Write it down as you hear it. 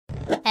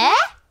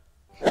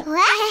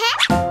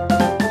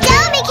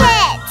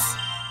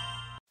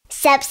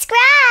subscribe!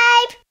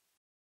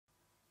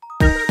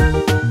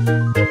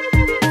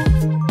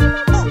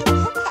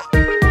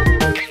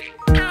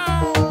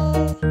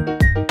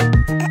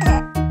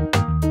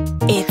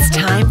 It's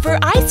time for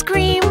ice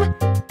cream!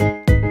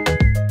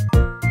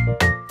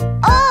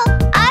 Oh,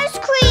 ice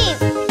cream!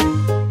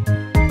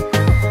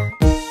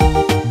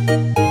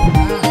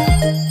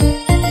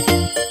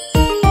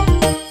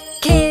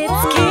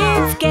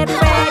 Kids, get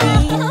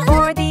ready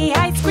for the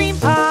ice cream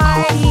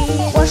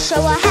party! Wash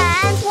our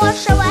hands,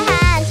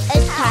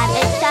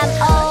 it's time,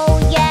 oh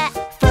yeah!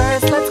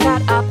 First, let's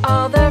cut up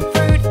all the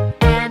fruit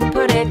and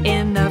put it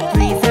in the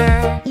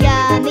freezer.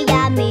 Yummy,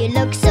 yummy,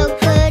 looks so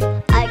good,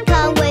 I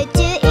can't wait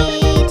to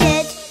eat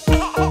it.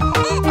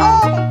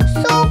 Oh,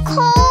 so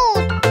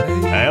cold!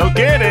 I'll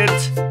get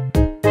it!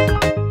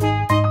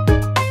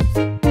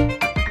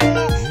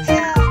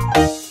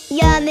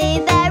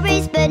 Yummy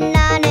berries,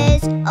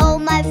 bananas, all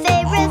my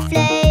favorite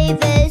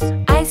flavors.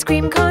 Ice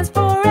cream cones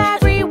for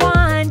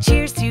everyone.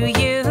 Cheers to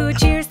you,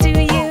 cheers to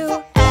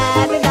you.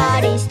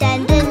 Everybody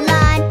stand in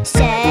line,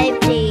 say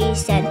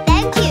please and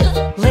thank you.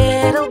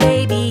 Little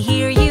baby,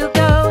 here you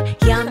go.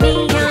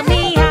 Yummy,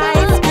 yummy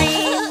ice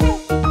cream.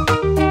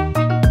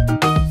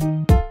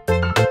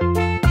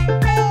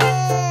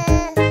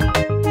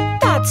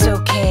 That's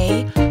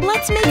okay.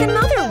 Let's make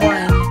another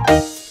one.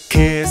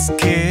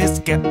 Kids,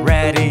 get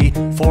ready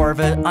for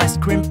the ice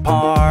cream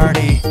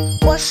party.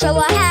 Wash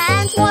our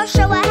hands,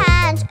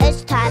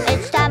 it's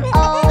time,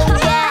 oh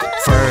yeah!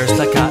 First,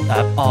 I cut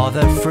up all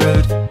the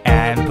fruit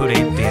and put it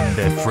in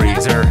the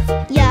freezer.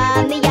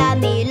 Yummy,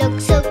 yummy,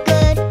 looks so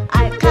good,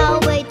 I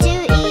can't wait to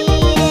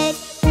eat it.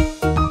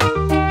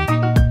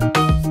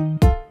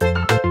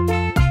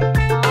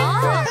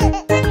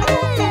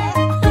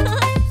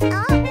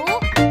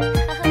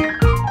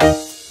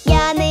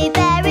 Yummy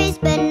berries,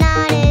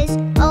 bananas,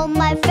 all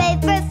my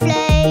favorite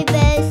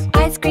flavors.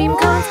 Ice cream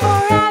cones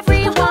for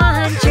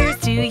everyone. Cheers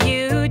to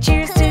you,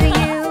 cheers to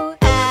you.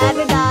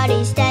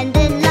 Everybody stand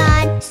in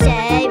line,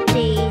 say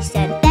please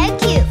and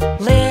thank you.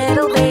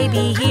 Little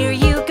baby, here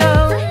you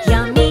go.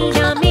 Yummy,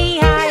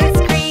 yummy ice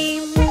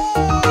cream.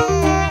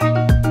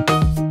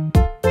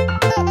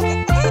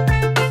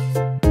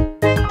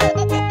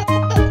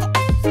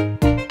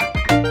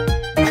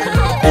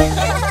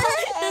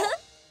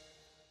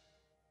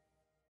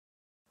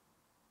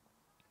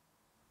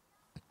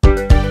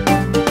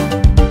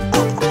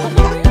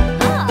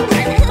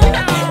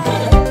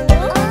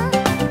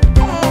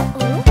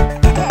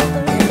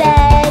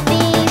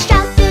 Baby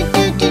shark, do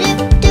do do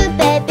do do.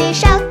 Baby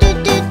shark, do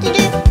do do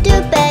do do.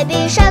 Baby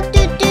shark,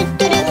 do do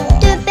do do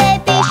do.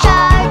 Baby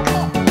shark.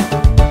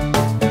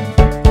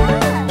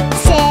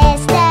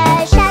 Sister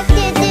shark,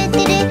 do do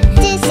do do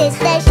do.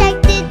 Sister shark,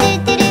 do do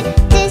do do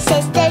do.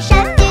 Sister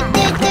shark, do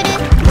do do do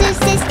do.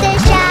 Sister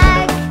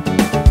shark.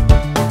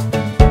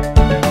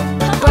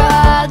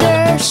 Brother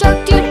shark,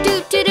 do do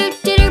do do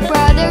do.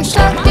 Brother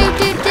shark, do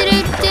do do do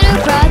do.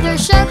 Brother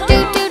shark, do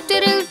do do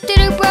do do.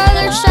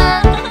 Brother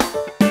shark.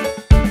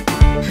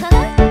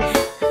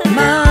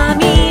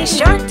 Mommy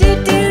shark do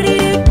do do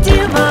do.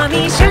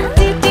 Mommy shark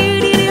do do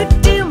do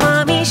do.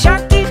 Mommy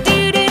shark do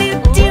do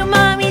do do.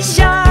 Mommy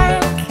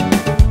shark.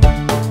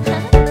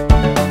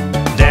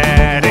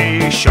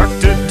 Daddy shark,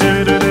 do do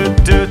do do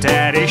do.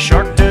 Daddy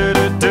shark, do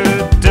do do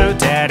do.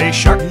 Daddy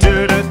shark,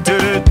 do do do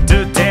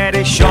do.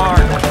 Daddy shark.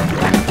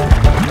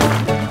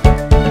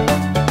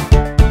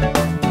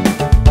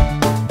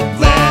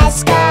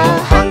 Let's go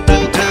hunt, do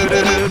do do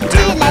do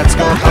do. Let's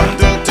go hunt,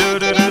 do Do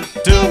do do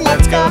do.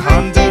 Let's go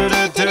hunt. Do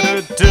do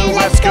do do.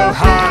 Let's go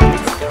hunt.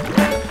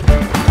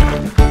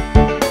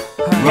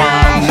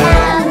 Run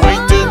away,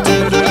 do do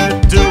do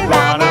do.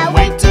 Run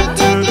away, do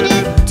do do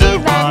do.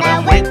 Run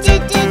away, do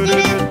do do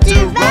do.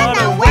 Run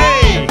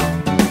away.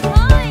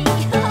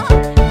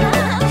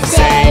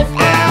 Safe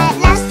at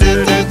last, do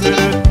do do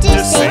do.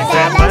 Safe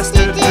at last,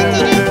 do do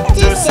do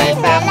do.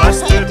 Safe at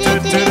last, do do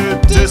do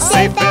do.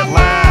 Safe at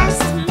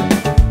last.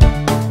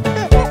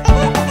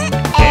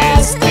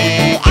 It's the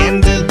end,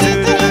 do do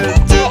do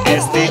do.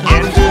 It's the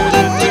end, do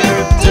do do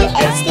do.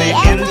 It's the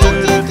end, do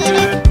do do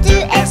do.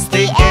 It's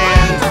the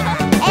end.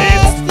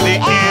 It's the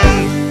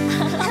end.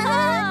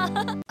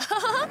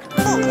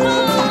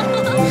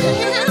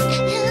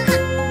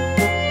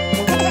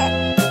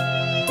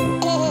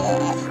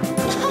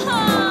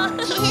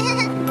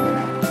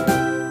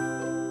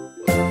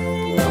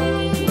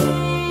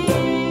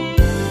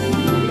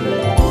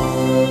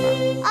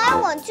 I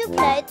want to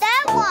play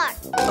that one.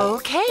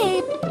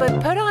 Okay, but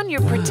put on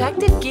your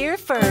protective gear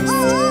first.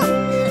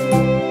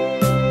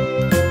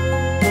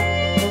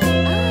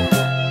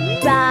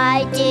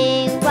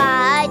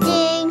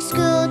 Riding,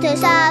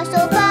 scooters are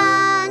so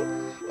fun.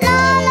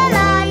 La la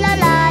la la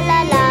la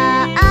la la.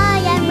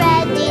 I am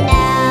ready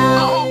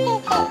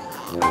now.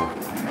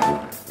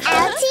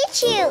 I'll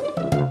teach you.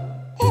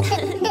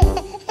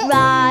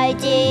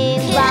 Riding,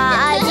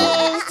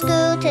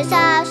 scooters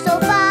are so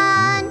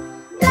fun.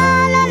 La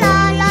la la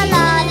la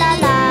la la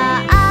la.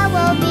 I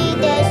will be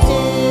there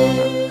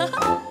soon.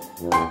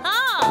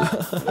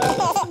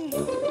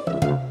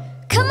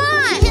 Come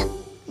on!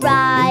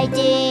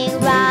 Riding,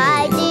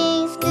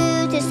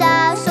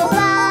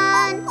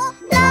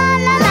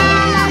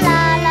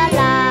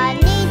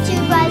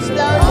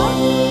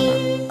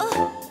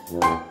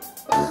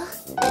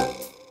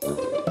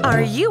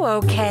 Are you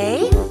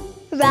okay?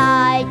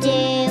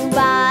 Riding,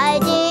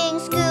 riding,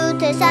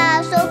 scooters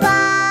are so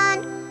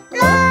fun.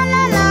 La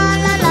la la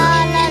la la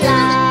la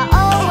la,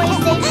 always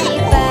safety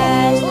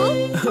first.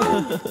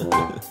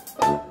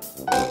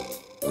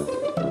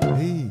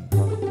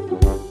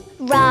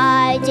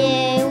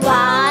 Riding,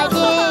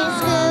 riding,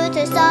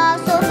 scooters are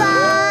so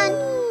fun.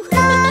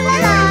 La la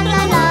la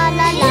la la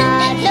la la,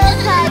 look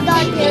I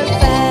got here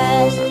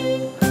first.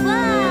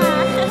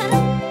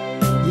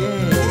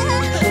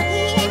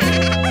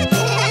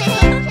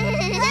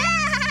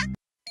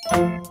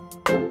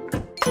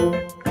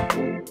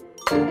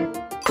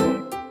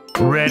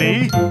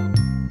 Ready?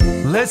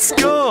 Let's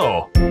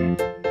go! Go,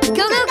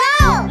 go,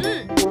 go!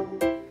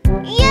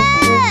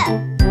 Yeah!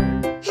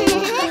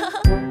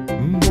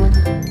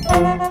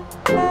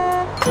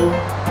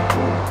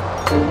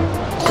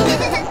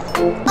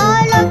 I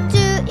love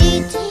to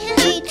eat,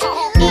 eat,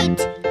 eat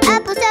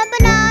apples and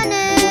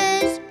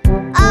bananas.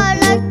 I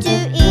like to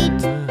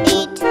eat,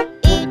 eat,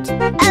 eat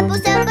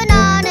apples and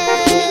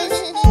bananas.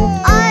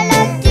 I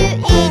like to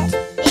eat,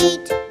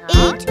 eat,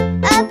 eat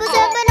apples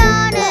and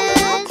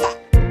bananas.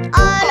 I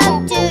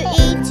like to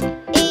eat,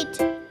 eat,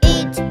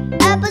 eat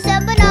apples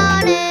and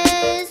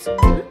bananas.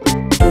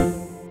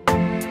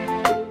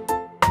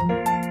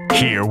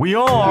 Here we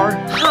are!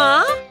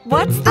 Huh?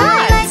 What's I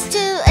that? like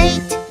to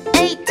eat,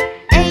 eat,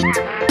 eat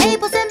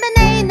apples and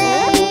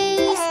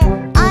bananas.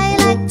 I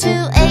like to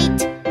eat,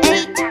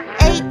 eat,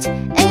 eat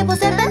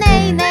apples and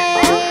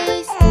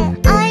bananas.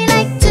 I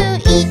like to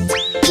eat,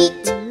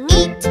 eat,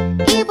 eat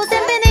apples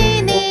and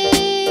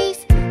bananas.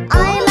 I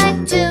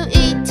like to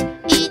eat,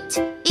 eat,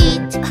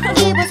 eat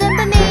apples and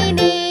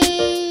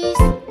bananas.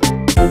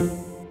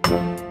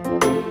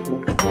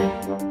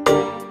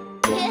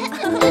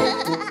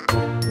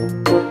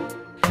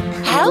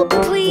 Help,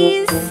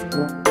 please.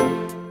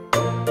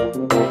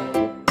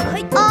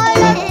 I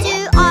like to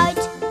eat,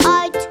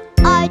 eat,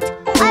 eat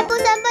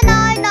apples and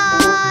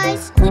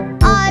bananas.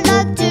 I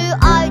like to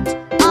eat,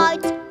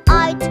 eat,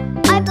 eat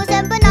apples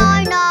and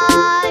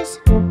bananas.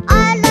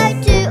 I like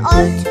to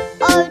eat,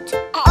 eat,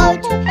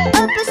 eat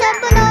apples and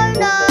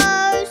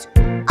bananas.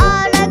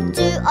 I like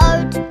to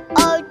eat,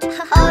 eat,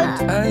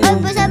 eat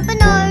apples and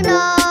bananas.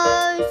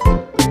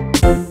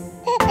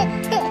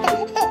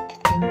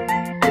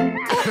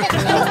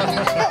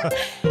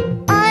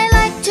 I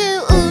like to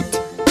oot,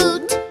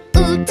 oot,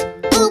 oot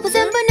apples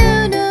and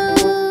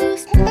bananas.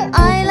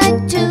 I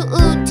like to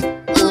oot,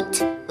 oot,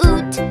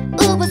 oot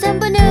apples and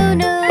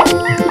bananas.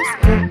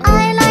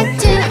 I like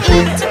to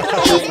eat,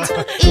 eat,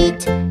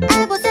 eat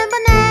apples and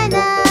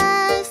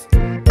bananas.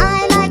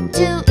 I like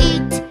to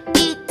eat,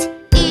 eat,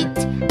 eat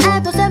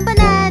apples and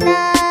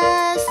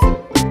bananas.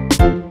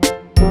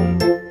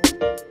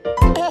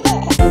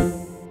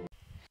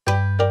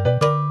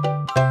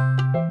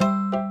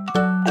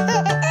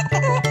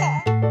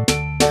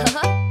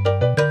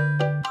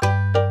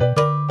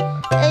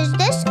 Is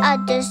this a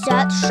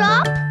dessert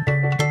shop?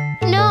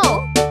 No,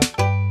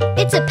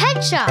 it's a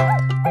pet shop.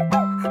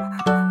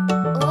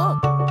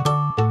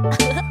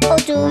 Oh,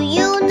 do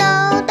you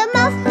know the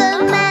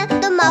Muffin Man,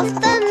 the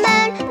Muffin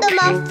Man, the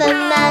Muffin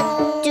Man?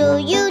 Do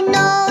you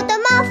know the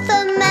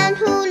Muffin Man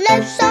who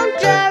lives on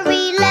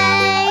Drury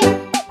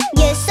Lane?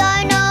 Yes,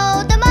 I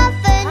know the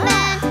Muffin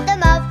Man, the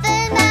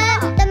Muffin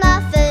Man, the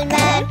Muffin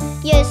Man.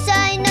 Yes,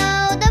 I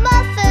know the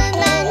Muffin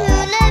Man who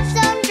lives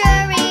on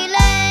Drury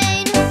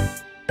Lane.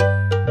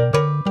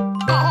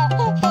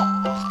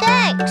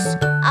 Thanks,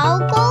 I'll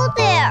go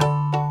there.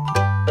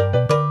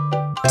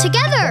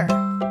 Together.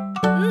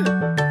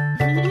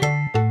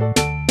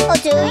 Oh,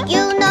 do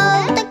you know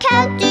the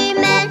Candy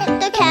Man,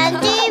 the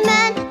Candy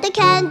Man, the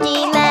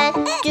Candy Man?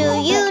 Do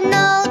you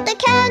know the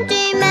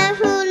Candy Man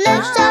who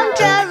lives on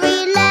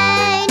Drury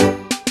Lane?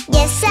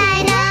 Yes,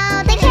 I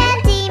know the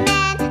Candy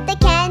Man, the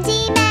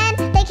Candy Man,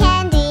 the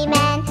Candy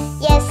Man.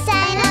 Yes,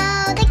 I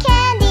know the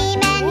Candy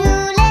Man who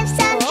lives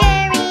on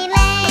Drury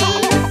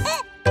Lane.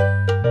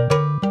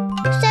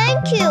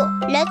 Thank you.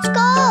 Let's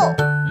go.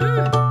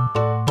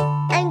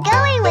 I'm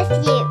going with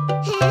you.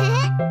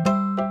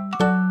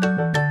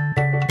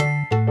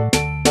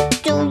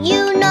 Do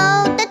you know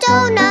the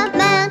Donut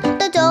Man,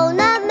 the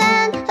Donut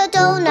Man, the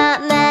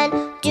Donut Man?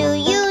 Do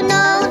you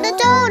know the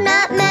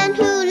Donut Man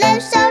who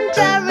lives on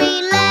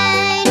Drury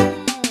Lane?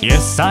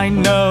 Yes, I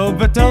know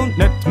the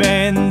Donut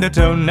Man, the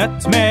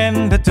Donut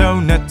Man, the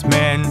Donut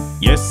Man.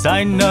 Yes,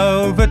 I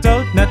know the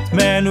Donut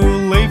Man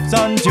who lives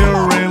on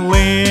Drury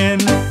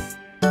Lane.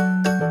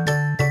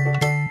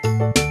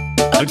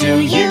 Oh, do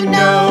you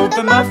know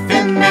the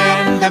Muffin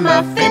Man, the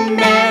Muffin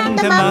Man,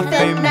 the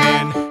Muffin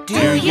Man?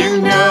 Do you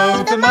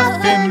know the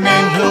Muffin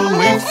Man who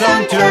lives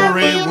on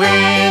Drury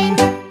Lane?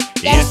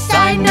 Yes,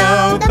 I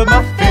know the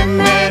Muffin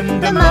Man,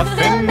 the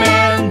Muffin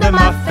Man, the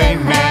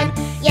Muffin Man.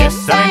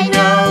 Yes, I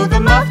know the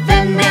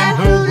Muffin Man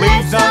who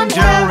lives on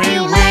Drury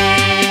Lane.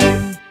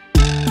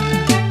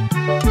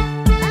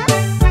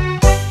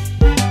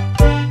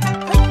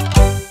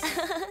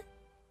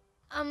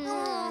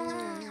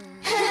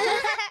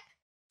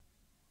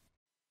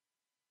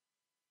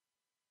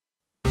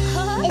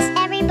 Is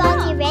everybody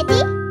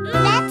Ready?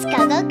 Let's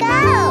go, go, go!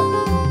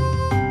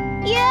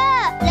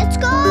 Yeah, let's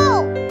go!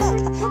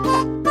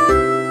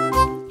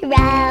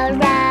 Row,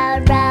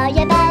 row, row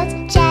your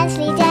boat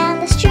gently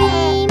down the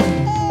stream.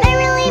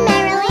 Merrily,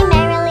 merrily,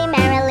 merrily,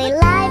 merrily,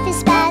 life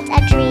is but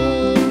a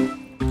dream.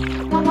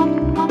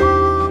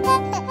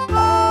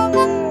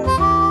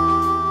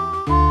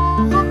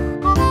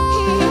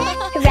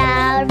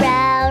 Row,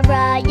 row,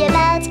 row your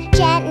boat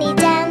gently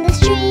down the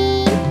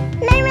stream.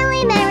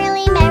 Merrily,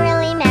 merrily,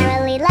 merrily,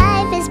 merrily,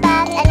 life is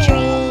but a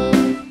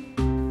dream.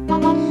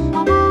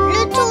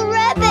 Little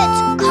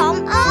rabbit,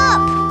 come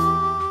up!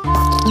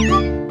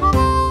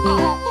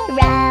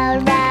 Row,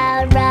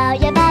 row, row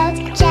your boat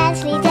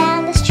gently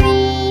down the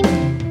stream.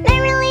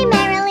 Merrily,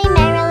 merrily,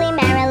 merrily,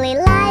 merrily,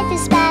 life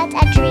is but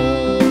a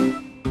dream.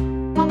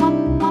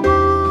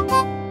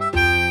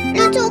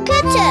 Little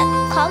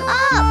kitten, come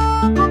up!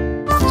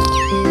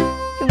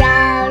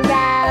 Row,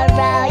 row,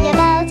 row your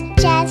boat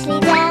gently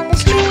down the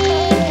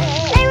stream.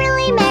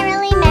 Merrily,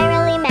 merrily,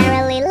 merrily,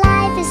 merrily,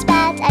 life is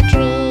but a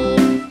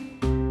dream.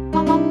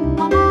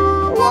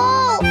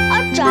 Whoa,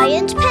 a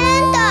giant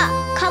panda,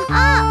 come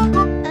up!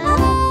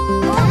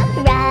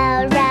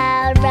 Row,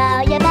 row, row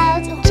your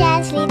boat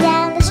gently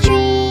down the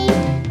stream.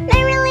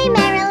 Merrily,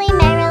 merrily,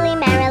 merrily,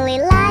 merrily,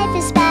 life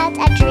is but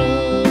a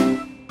dream.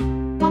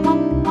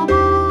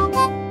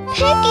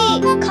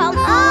 Piggy, come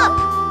up!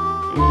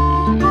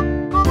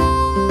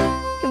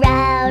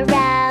 Row,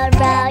 row,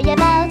 row your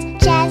boat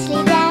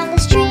gently down the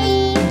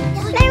stream.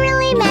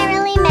 Merrily,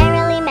 merrily,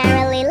 merrily,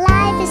 merrily,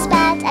 life is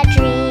but a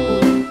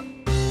dream.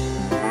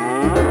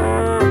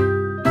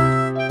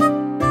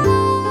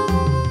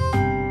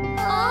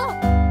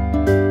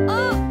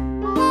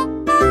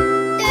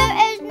 There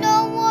is no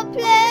more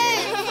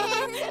place.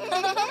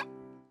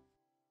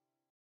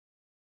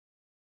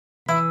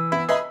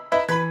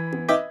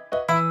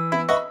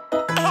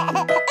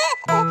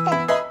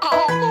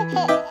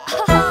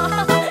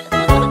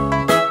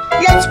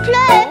 Let's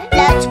play,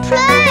 let's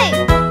play.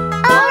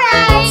 All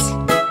right.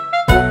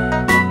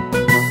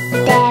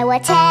 There were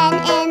 10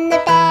 in the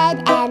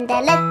bed, and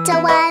the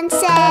little one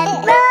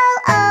said, roll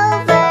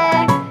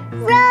over,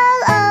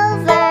 roll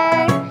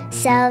over.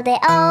 So they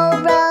all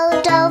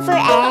rolled over,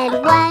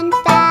 and one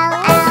fell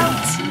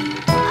out.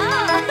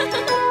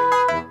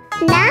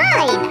 9.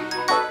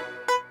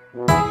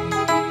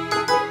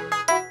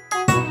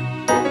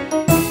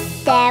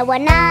 There were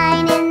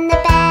 9 in the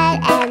bed,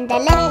 and the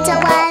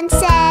little one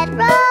said,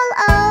 roll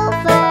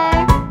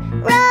over,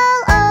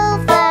 roll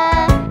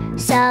over.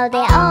 So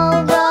they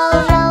all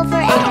rolled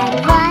over,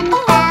 and one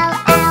fell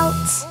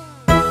out.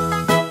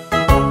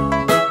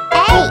 8.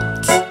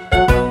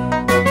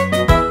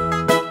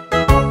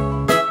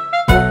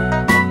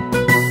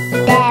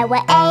 There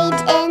were 8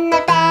 in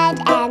the bed,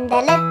 and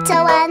the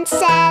little one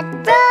said,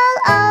 roll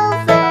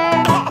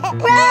over,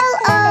 roll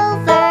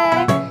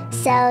over.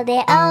 So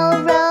they all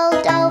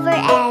rolled over,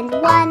 and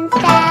one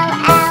fell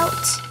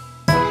out.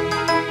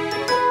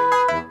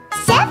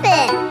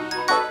 7.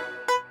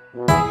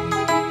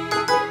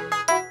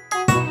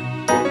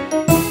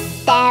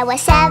 There were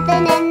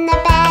 7 in the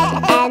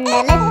bed, and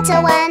the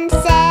little one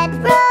said,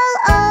 roll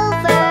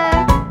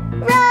over,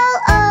 roll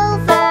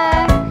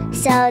over.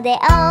 So they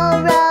all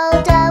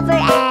rolled over,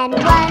 and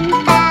one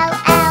fell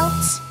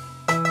out.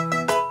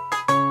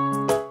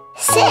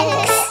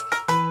 6.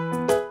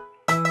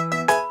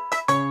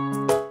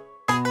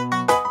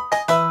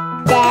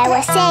 There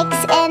were 6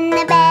 in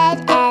the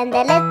bed, and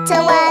the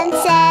little one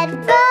said,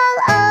 roll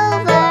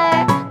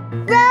over,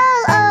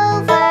 roll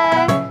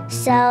over.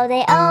 So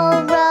they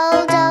all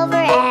rolled over,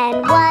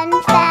 and one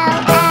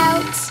fell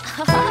out.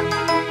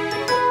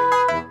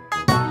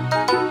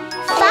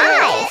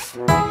 5.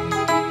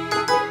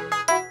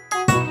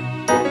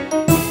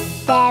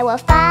 There were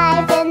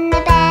 5 in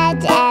the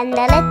bed, and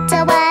the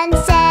little one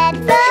said,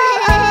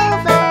 roll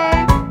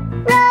over,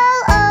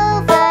 roll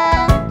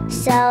over.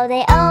 So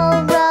they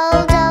all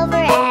rolled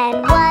over,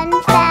 and one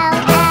fell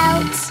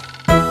out.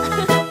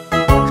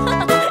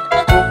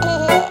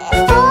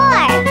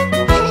 4.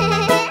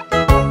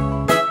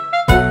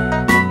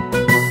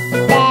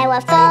 There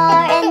were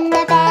 4 in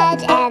the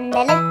bed, and the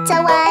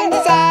little one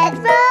said,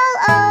 roll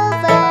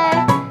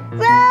over,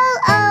 roll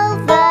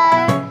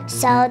over.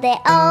 So they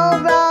all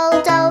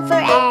rolled over,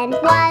 and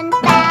one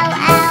fell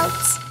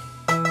out.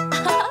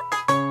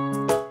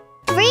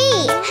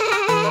 3.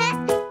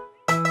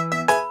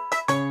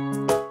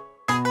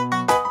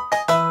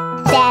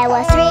 There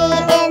were 3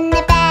 in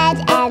the bed,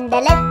 and the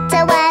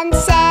little one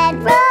said,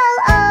 roll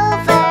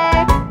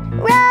over,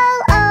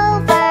 roll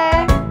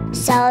over.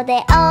 So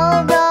they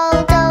all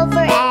rolled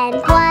over,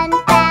 and one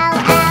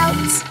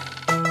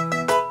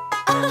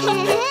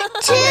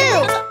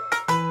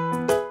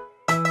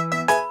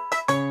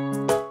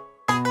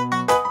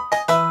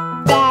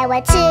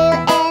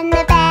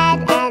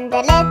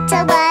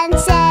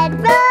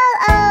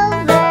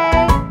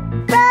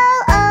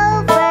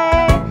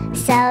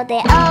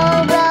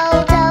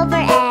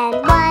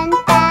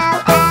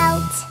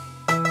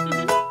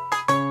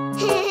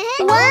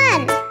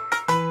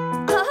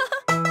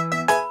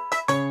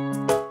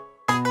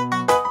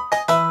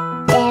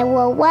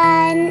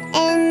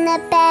in the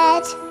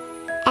bed,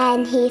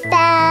 and he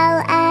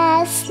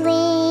fell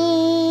asleep.